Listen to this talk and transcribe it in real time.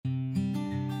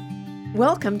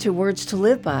Welcome to Words to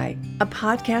Live By, a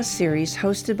podcast series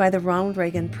hosted by the Ronald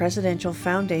Reagan Presidential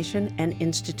Foundation and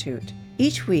Institute.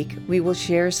 Each week, we will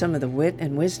share some of the wit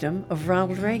and wisdom of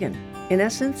Ronald Reagan. In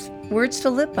essence, Words to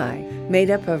Live By,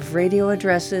 made up of radio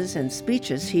addresses and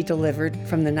speeches he delivered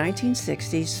from the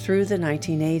 1960s through the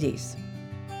 1980s.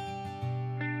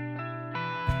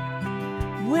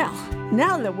 Well,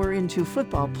 now that we're into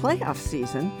football playoff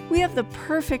season, we have the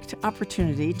perfect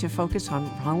opportunity to focus on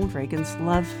Ronald Reagan's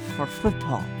love for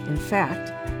football. In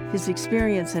fact, his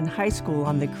experience in high school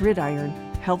on the gridiron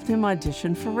helped him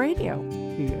audition for radio.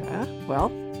 Yeah, well,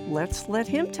 let's let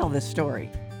him tell the story.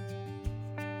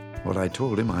 Well, I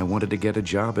told him I wanted to get a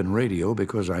job in radio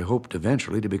because I hoped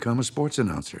eventually to become a sports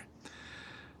announcer.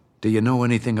 "Do you know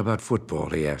anything about football?"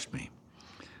 he asked me.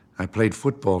 "I played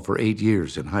football for 8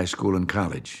 years in high school and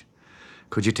college.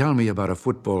 Could you tell me about a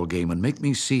football game and make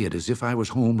me see it as if I was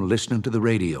home listening to the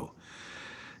radio?"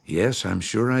 "Yes, I'm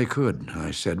sure I could,"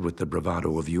 I said with the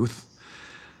bravado of youth.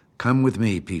 "Come with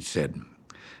me," Pete said.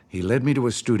 He led me to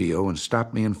a studio and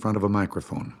stopped me in front of a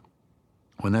microphone.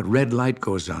 "When that red light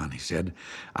goes on," he said,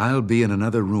 "I'll be in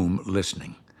another room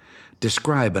listening.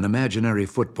 Describe an imaginary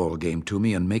football game to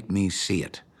me and make me see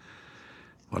it."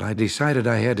 Well, I decided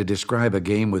I had to describe a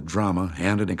game with drama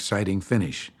and an exciting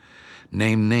finish.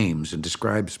 Name names and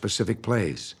describe specific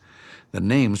plays. The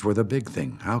names were the big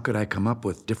thing. How could I come up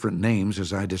with different names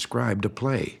as I described a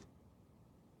play?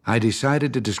 I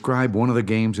decided to describe one of the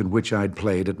games in which I'd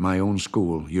played at my own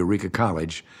school, Eureka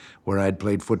College, where I'd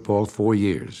played football 4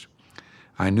 years.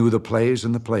 I knew the plays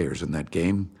and the players in that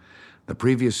game. The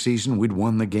previous season, we'd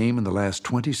won the game in the last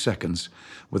 20 seconds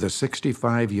with a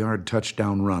 65-yard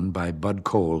touchdown run by Bud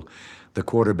Cole, the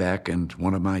quarterback and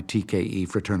one of my TKE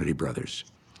fraternity brothers.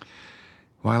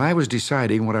 While I was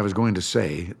deciding what I was going to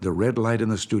say, the red light in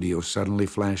the studio suddenly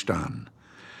flashed on.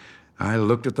 I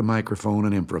looked at the microphone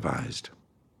and improvised.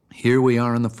 Here we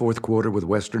are in the fourth quarter with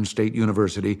Western State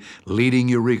University leading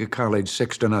Eureka College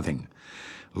 6-0.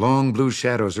 Long blue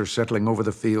shadows are settling over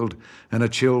the field, and a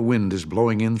chill wind is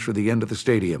blowing in through the end of the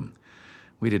stadium.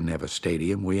 We didn't have a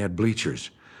stadium, we had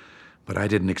bleachers, but I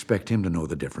didn't expect him to know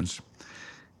the difference.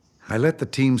 I let the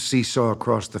team seesaw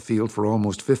across the field for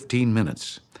almost 15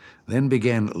 minutes, then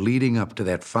began leading up to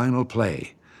that final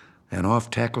play, an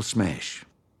off-tackle smash.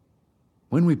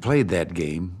 When we played that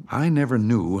game, I never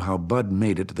knew how Bud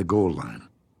made it to the goal line.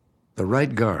 The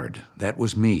right guard, that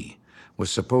was me, was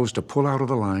supposed to pull out of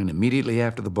the line immediately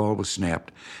after the ball was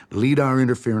snapped, lead our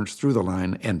interference through the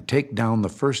line, and take down the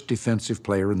first defensive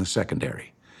player in the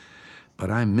secondary.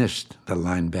 But I missed the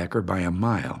linebacker by a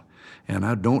mile, and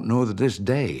I don't know to this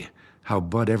day how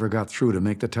Bud ever got through to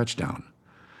make the touchdown.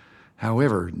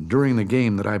 However, during the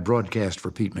game that I broadcast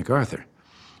for Pete MacArthur,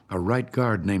 a right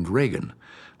guard named Reagan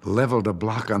leveled a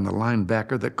block on the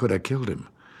linebacker that could have killed him.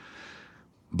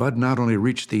 Bud not only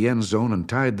reached the end zone and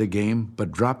tied the game,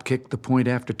 but drop-kicked the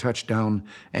point-after touchdown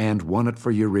and won it for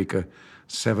Eureka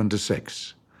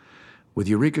 7-6. With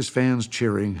Eureka's fans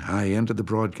cheering, I ended the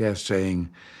broadcast saying,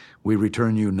 "We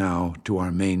return you now to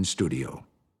our main studio."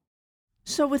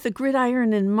 So with the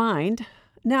gridiron in mind,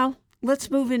 now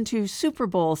let's move into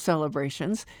Superbowl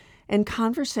celebrations and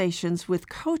conversations with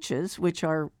coaches, which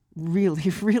are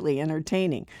really, really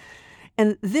entertaining.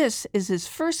 And this is his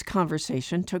first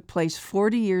conversation, took place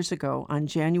 40 years ago on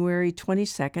January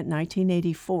 22nd,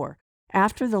 1984,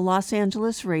 after the Los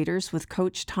Angeles Raiders with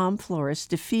coach Tom Flores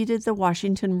defeated the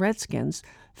Washington Redskins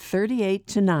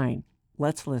 38-9.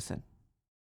 Let's listen.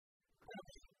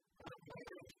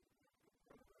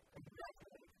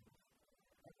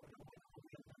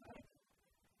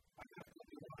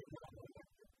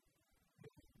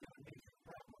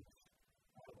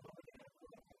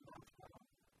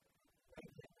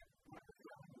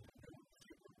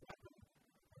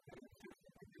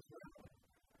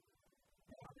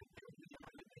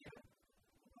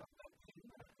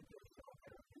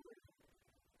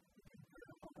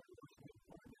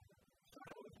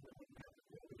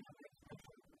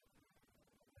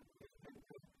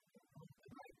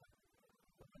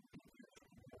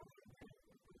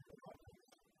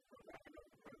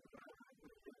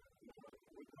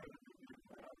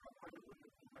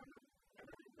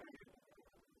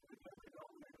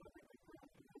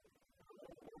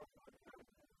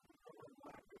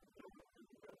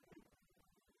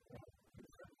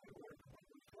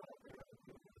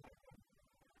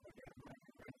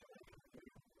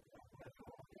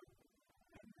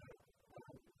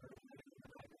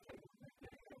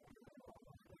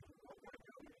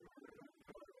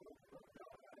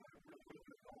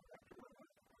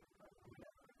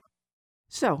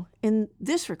 So, in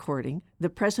this recording, the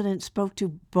president spoke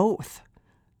to both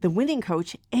the winning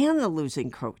coach and the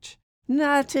losing coach.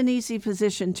 Not an easy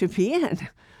position to be in,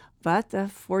 but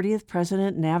the 40th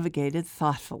president navigated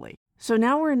thoughtfully. So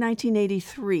now we're in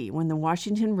 1983 when the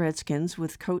Washington Redskins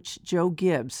with Coach Joe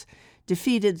Gibbs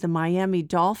defeated the Miami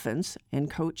Dolphins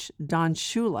and Coach Don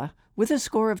Shula with a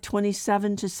score of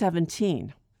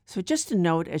 27-17. So just a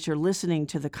note as you're listening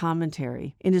to the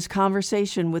commentary, in his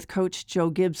conversation with Coach Joe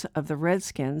Gibbs of the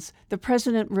Redskins, the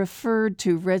president referred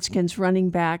to Redskins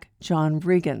running back John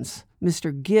Riggins.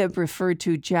 Mr. Gibb referred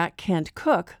to Jack Kent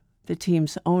Cooke, the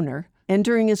team's owner, and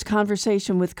during his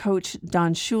conversation with Coach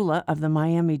Don Shula of the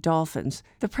Miami Dolphins,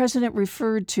 the president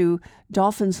referred to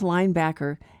Dolphins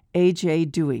linebacker A.J.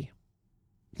 Dewey.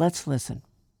 Let's listen.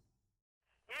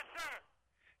 Yes, sir.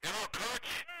 Hello,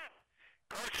 Coach. Yes.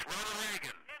 Coach Ronald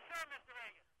Reagan. Yes, sir, Mr.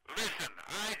 Reagan. Listen,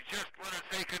 I just want to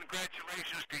say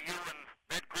congratulations to you and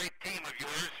that great team of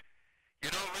yours. You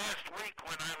know, last week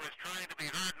when I was trying to be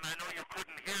heard and I know you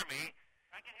couldn't hear me,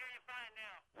 I can hear you fine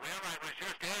now. well, I was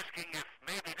just asking if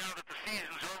maybe now that the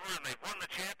season's over and they've won the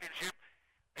championship,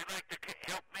 they'd like to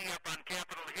help me up on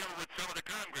Capitol Hill with some of the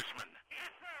congressmen.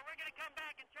 Yes, sir. We're going to come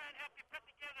back and try and help you put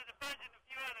together the budget and a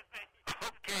few other things.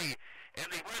 Okay, and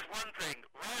there was one thing.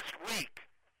 Last week,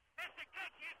 Mr.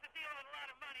 Cook used to deal with a lot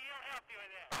of money. He'll help you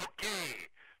with that. okay,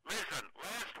 listen,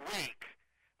 last week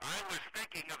I was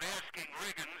thinking of asking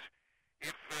Riggins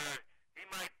if he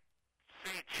might,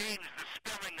 say, change the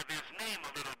spelling of his name a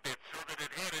little bit so that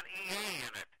it had an EA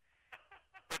in it.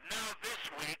 But now this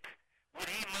week, would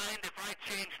he mind if I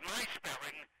changed my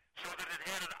spelling so that it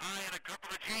had an I and a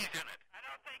couple of G's in it? I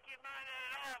don't think you'd mind that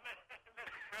at all, Mr.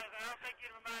 President. I don't think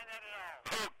you'd mind that at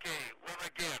all. Okay, well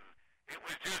again, it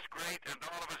was just great and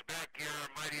all of us back here are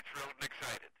mighty thrilled and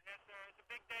excited. Yes, sir. It's a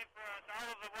big day for us.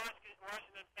 All of the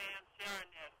Washington fans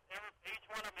sharing this. Each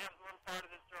one of them has a little part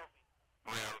of this trophy.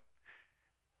 Well,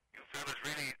 you fellas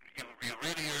really, you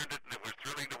really earned it and it was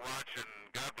thrilling to watch and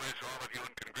God bless all of you and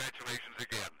congratulations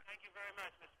again. Thank you very much,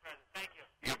 Mr. President. Thank you.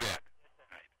 You bet. Yes, sir.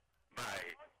 Right.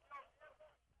 Bye.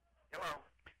 Hello.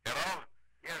 Hello?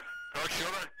 Yes. Coach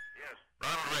Shula? Yes.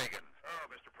 Ronald Reagan. Oh,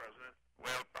 Mr. President.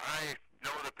 Well, I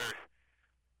know that there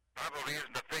probably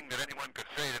isn't a thing that anyone could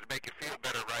say that'd make you feel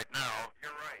better right now.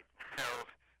 You're right. Well,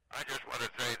 I just want to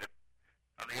say that,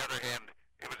 on the other hand,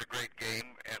 it was a great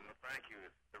game, and Well, thank you.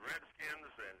 The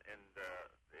Redskins and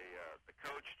the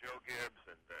coach, Joe Gibbs,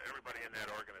 and everybody in that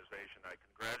organization, I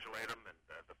congratulate them, and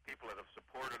the people that have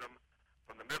supported them.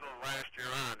 From the middle of last year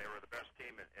on, they were the best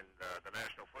team in the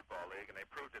National Football League, and they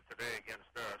proved it today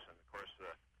against us. And, of course,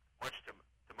 much to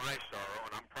my sorrow,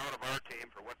 and I'm proud of our team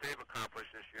for what they've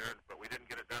accomplished this year, but we didn't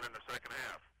get it done in the second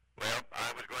half. well, I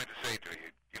was going to say to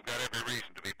you, you've got every reason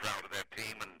to be proud of that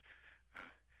team, and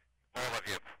all of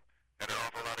you had an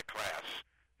awful lot of class.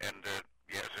 And,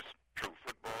 yes, it's true,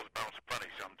 football's bounce funny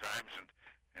sometimes,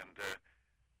 and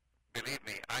believe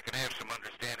me, I can have some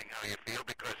understanding how you feel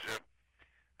because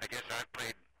I guess I've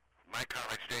played, my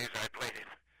college days, I played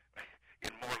in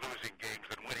more losing games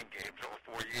than winning games all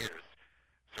 4 years.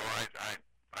 So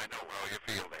I know how you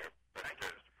feel there. But, Thank you,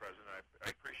 Mr. President.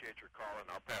 I appreciate your call, and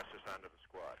I'll pass this on to the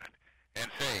squad.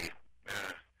 and say,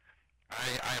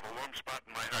 I have a warm spot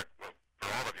in my heart, well, for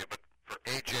all of you, but for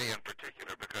A.J. in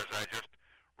particular, because I just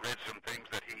read some things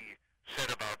that he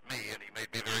said about me, and he made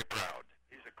me very proud.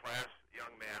 He's a class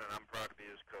young man, and I'm proud to be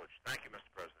his coach. Thank you, Mr.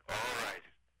 President. All right.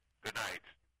 Good night.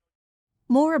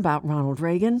 More about Ronald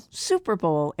Reagan, Super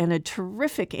Bowl, and a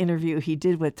terrific interview he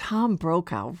did with Tom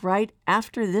Brokaw right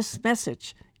after this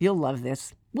message. You'll love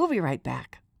this. We'll be right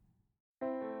back.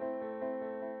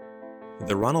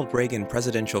 The Ronald Reagan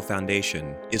Presidential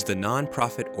Foundation is the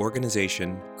nonprofit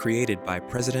organization created by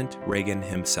President Reagan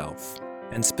himself,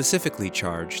 and specifically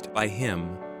charged by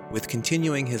him with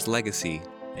continuing his legacy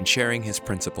and sharing his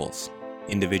principles: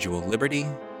 individual liberty,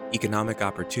 economic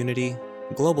opportunity,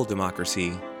 global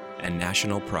democracy, and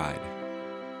national pride.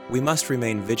 We must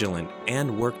remain vigilant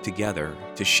and work together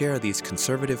to share these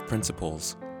conservative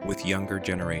principles with younger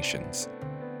generations.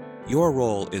 Your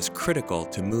role is critical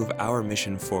to move our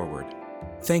mission forward.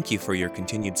 Thank you for your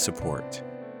continued support.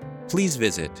 Please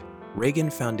visit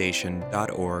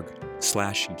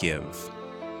reaganfoundation.org/give.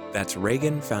 That's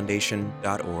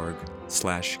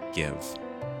reaganfoundation.org/give.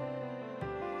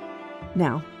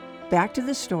 Now, back to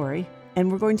the story,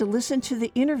 and we're going to listen to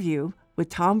the interview with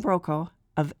Tom Brokaw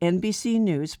of NBC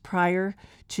News prior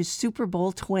to Super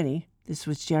Bowl 20. This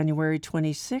was January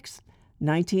 26,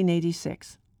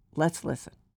 1986. Let's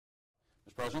listen.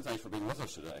 Mr. President, thanks for being with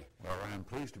us today. Well, I'm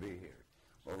pleased to be here.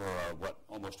 Over,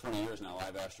 almost 20 years now,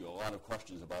 I've asked you a lot of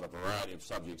questions about a variety of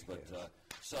subjects, but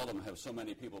seldom have so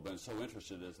many people been so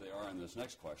interested as they are in this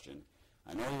next question.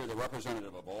 I know you're the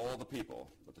representative of all the people,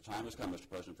 but the time has come, Mr.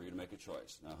 President, for you to make a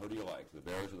choice. Now, who do you like, the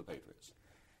Bears or the Patriots?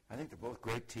 I think they're both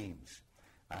great teams.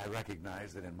 I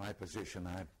recognize that in my position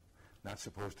I'm not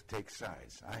supposed to take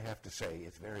sides. I have to say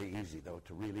it's very easy, though,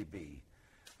 to really be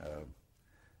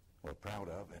proud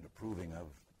of and approving of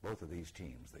both of these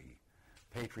teams,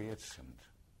 the Patriots and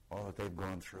all that they've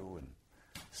gone through, and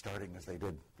starting as they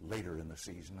did later in the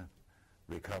season,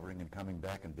 recovering and coming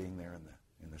back and being there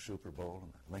in the Super Bowl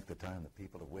and the length of time that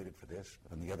people have waited for this.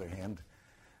 But on the other hand,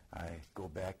 I go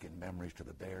back in memories to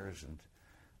the Bears and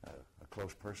a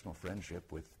close personal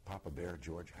friendship with Papa Bear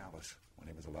George Halas when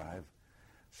he was alive.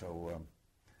 So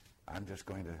I'm just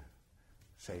going to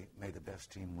say, may the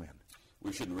best team win.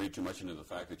 We shouldn't read too much into the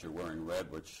fact that you're wearing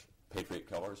red, which Patriot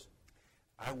colors.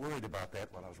 I worried about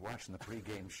that while I was watching the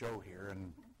pregame show here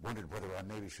and wondered whether I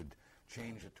maybe should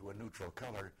change it to a neutral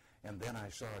color. And then I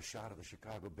saw a shot of the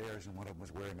Chicago Bears, and one of them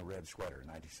was wearing a red sweater,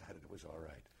 and I decided it was all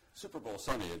right. Super Bowl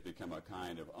Sunday has become a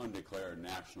kind of undeclared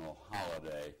national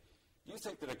holiday. Do you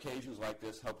think that occasions like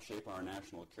this help shape our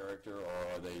national character,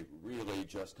 or are they really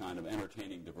just kind of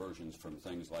entertaining diversions from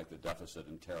things like the deficit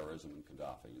and terrorism and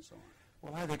Gaddafi and so on?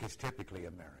 Well, I think it's typically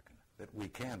American, that we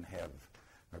can have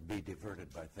or be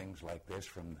diverted by things like this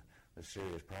from the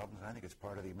serious problems. I think it's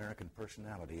part of the American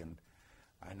personality, and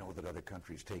I know that other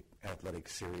countries take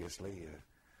athletics seriously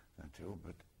too,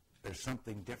 but there's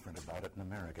something different about it in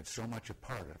America. It's so much a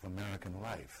part of American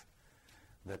life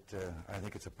that I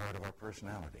think it's a part of our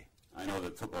personality. I know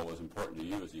that football was important to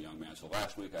you as a young man, so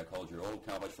last week I called your old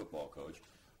college football coach,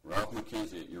 Ralph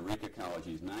McKenzie at Eureka College.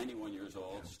 He's 91 years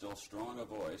old, still strong of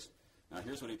voice. Now,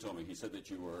 here's what he told me. He said that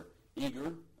you were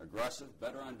eager, aggressive,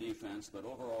 better on defense, but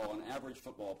overall an average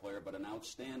football player, but an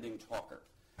outstanding talker.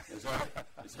 Is that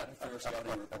a fair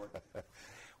scouting report?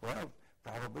 Well,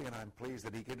 probably, and I'm pleased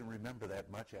that he didn't remember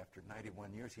that much. After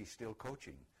 91 years, he's still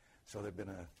coaching. So there have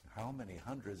been how many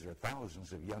hundreds or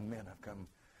thousands of young men have come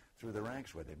through the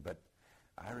ranks with him. But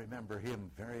I remember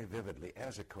him very vividly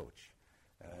as a coach.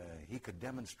 He could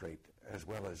demonstrate as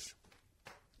well as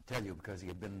tell you, because he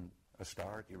had been a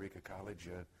star at Eureka College,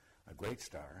 a great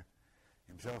star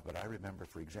himself. But I remember,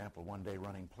 for example, one day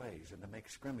running plays, and to make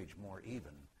scrimmage more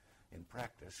even in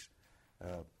practice,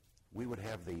 we would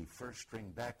have the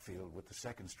first-string backfield with the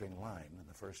second-string line, and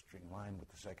the first-string line with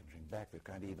the second-string backfield,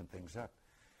 kind of even things up.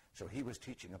 So he was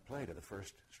teaching a play to the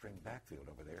first-string backfield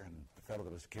over there, and the fellow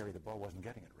that was to carry the ball wasn't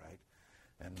getting it right.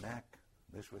 And Mac,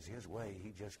 this was his way.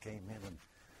 He just came in and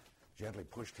gently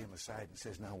pushed him aside and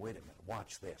says, now, wait a minute,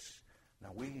 watch this.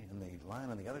 Now, we in the line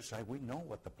on the other side, we know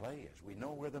what the play is. We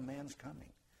know where the man's coming.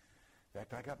 In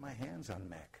fact, I got my hands on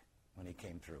Mac when he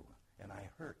came through, and I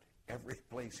hurt every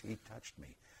place he touched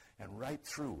me. And right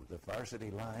through the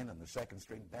varsity line and the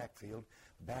second-string backfield,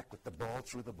 back with the ball,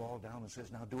 threw the ball down and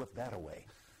says, now do it that-a-way.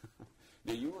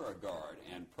 Now, you were a guard,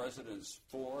 and Presidents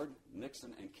Ford,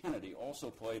 Nixon, and Kennedy also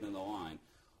played in the line.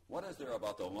 What is there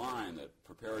about the line that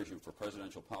prepares you for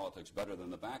presidential politics better than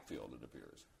the backfield, it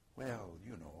appears? Well,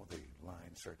 you know, the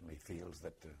line certainly feels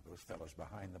that those fellows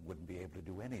behind them wouldn't be able to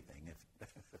do anything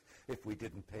if we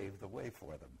didn't pave the way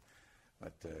for them.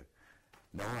 But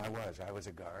no, I was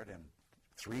a guard, and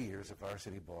 3 years of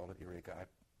varsity ball at Eureka,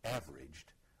 I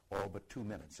averaged all but 2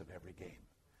 minutes of every game.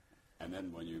 And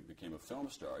then when you became a film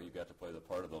star, you got to play the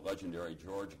part of the legendary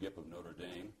George Gipp of Notre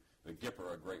Dame, the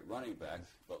Gipper, a great running back.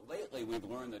 But lately we've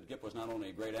learned that Gipp was not only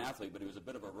a great athlete, but he was a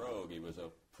bit of a rogue. He was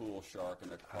a pool shark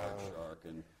and a card shark.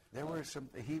 And there were some.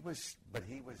 He was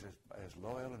as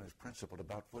loyal and as principled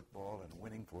about football and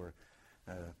winning for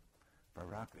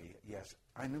Rockby. Yes,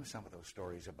 I knew some of those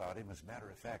stories about him. As a matter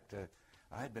of fact,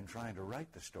 I had been trying to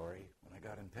write the story when I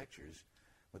got in pictures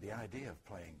with the idea of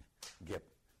playing Gipp.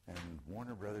 And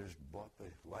Warner Brothers bought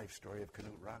the life story of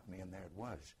Knute Rockne, and there it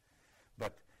was.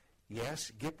 But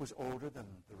yes, Gipp was older than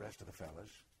the rest of the fellas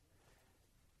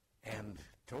and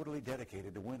totally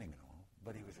dedicated to winning and all,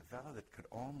 but he was a fellow that could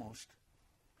almost,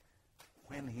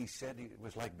 when he said it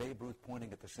was like Babe Ruth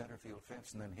pointing at the center field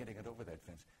fence and then hitting it over that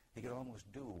fence, he could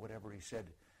almost do whatever he said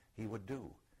he would do.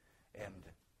 And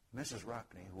Mrs.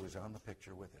 Rockne, who was on the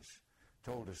picture with us,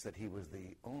 told us that he was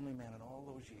the only man in all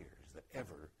those years that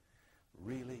ever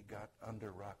really got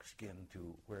under Rock's skin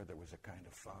to where there was a kind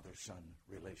of father-son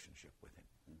relationship with him.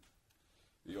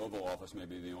 The Oval Office may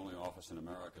be the only office in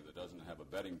America that doesn't have a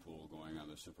betting pool going on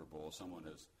the Super Bowl. Someone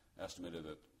has estimated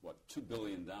that, $2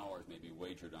 billion may be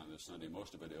wagered on this Sunday,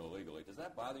 most of it illegally. Does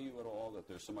that bother you at all, that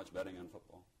there's so much betting on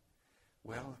football?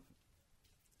 Well,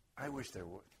 I wish that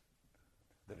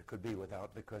it could be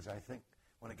without, because I think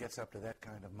when it gets up to that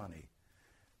kind of money,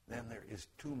 then there is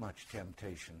too much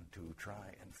temptation to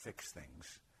try and fix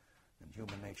things And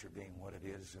human nature being what it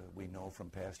is, we know from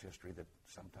past history that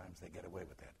sometimes they get away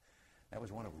with that. That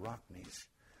was one of Rockney's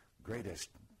greatest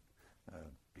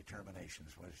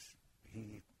determinations, was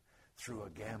he threw a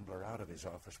gambler out of his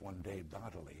office one day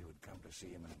bodily who had come to see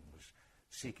him and was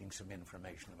seeking some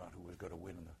information about who was going to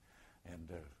win. And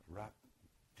Rock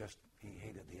he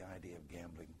hated the idea of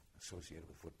gambling associated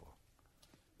with football.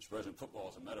 Mr. President, football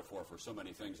is a metaphor for so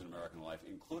many things in American life,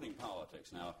 including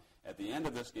politics. Now, at the end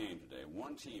of this game today,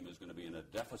 one team is going to be in a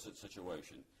deficit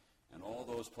situation, and all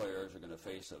those players are going to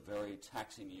face a very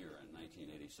taxing year in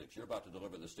 1986. You're about to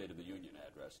deliver the State of the Union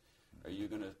address. Are you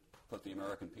going to put the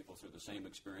American people through the same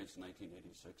experience in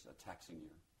 1986, a taxing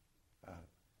year?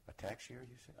 A tax year,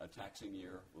 you say? A taxing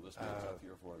year. Will this be a tough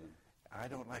year for them? I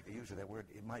don't like the use of that word.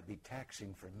 It might be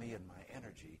taxing for me and my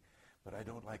energy, but I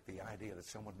don't like the idea that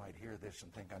someone might hear this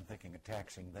and think I'm thinking of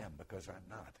taxing them, because I'm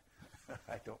not.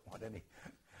 I don't want any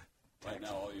taxing. Right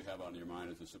now, all you have on your mind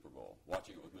is the Super Bowl,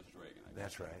 watching it with Mrs. Reagan.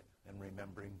 That's right, and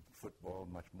remembering football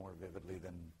much more vividly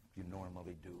than you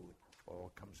normally do. It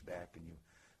all comes back, and you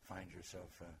find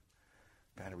yourself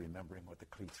kind of remembering what the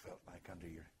cleats felt like under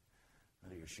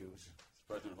your shoes. Mr.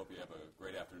 President, I hope you have a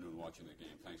great afternoon watching the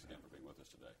game. Thanks again for being with us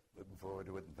today. Looking forward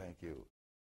to it, and thank you.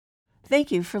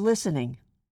 Thank you for listening.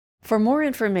 For more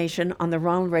information on the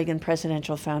Ronald Reagan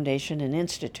Presidential Foundation and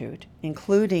Institute,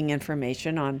 including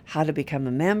information on how to become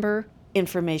a member,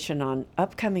 information on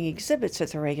upcoming exhibits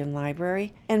at the Reagan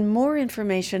Library, and more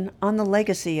information on the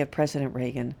legacy of President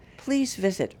Reagan, please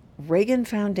visit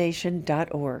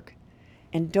reaganfoundation.org.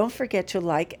 And don't forget to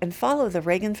like and follow the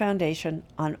Reagan Foundation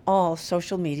on all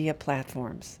social media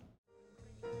platforms.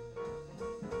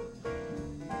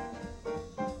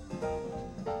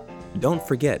 Don't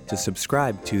forget to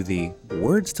subscribe to the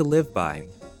Words to Live By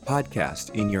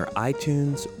podcast in your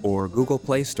iTunes or Google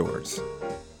Play stores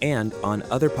and on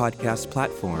other podcast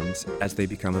platforms as they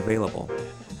become available.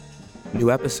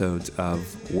 New episodes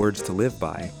of Words to Live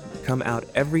By come out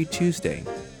every Tuesday.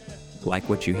 Like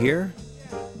what you hear?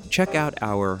 Check out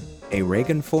our A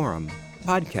Reagan Forum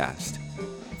podcast,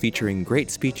 featuring great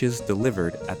speeches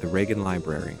delivered at the Reagan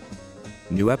Library.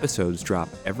 New episodes drop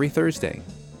every Thursday.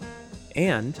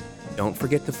 And don't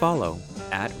forget to follow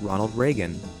 @Ronald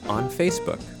Reagan on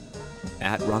Facebook,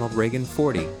 @Ronald Reagan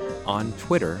 40 on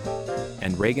Twitter,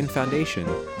 and Reagan Foundation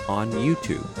on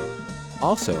YouTube.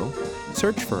 Also,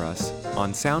 search for us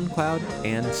on SoundCloud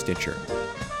and Stitcher.